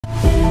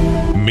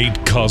Meet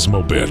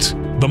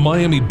Cosmobit, the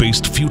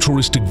Miami-based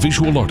futuristic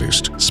visual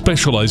artist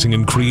specializing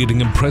in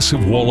creating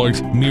impressive wall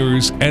art,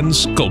 mirrors, and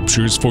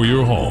sculptures for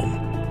your home.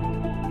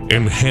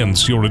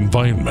 Enhance your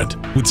environment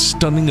with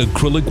stunning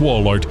acrylic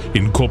wall art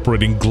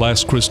incorporating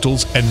glass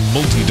crystals and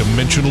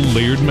multi-dimensional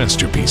layered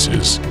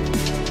masterpieces.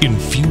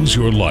 Infuse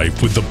your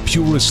life with the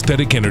pure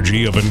aesthetic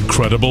energy of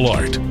incredible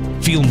art.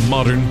 Feel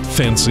modern,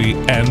 fancy,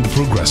 and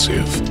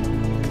progressive.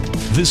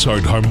 This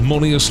art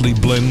harmoniously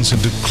blends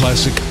into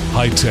classic,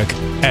 high-tech,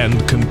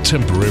 and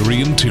contemporary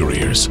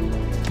interiors.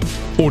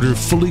 Order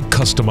fully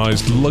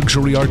customized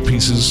luxury art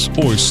pieces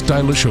or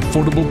stylish,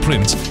 affordable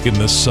prints in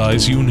the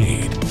size you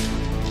need.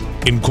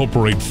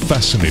 Incorporate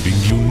fascinating,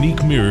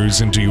 unique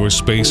mirrors into your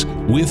space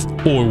with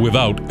or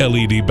without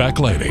LED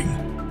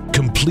backlighting.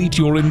 Complete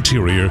your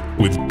interior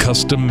with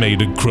custom-made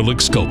acrylic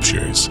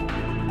sculptures.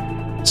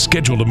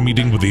 Schedule a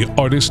meeting with the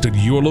artist at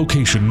your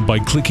location by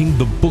clicking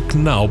the Book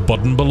Now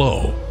button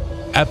below.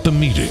 At the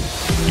meeting,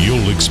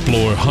 you'll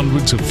explore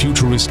hundreds of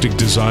futuristic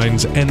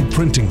designs and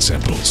printing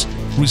samples,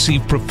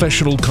 receive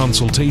professional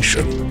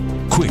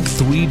consultation, quick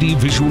 3D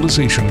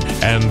visualization,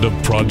 and a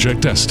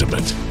project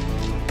estimate.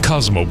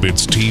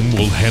 Cosmobit's team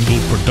will handle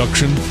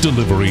production,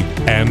 delivery,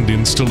 and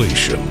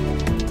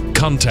installation.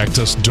 Contact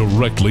us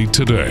directly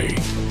today.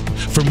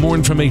 For more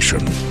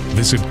information,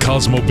 visit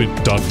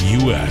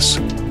cosmobit.us.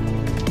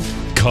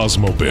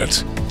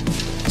 Cosmobit.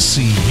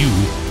 See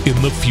you in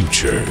the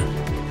future.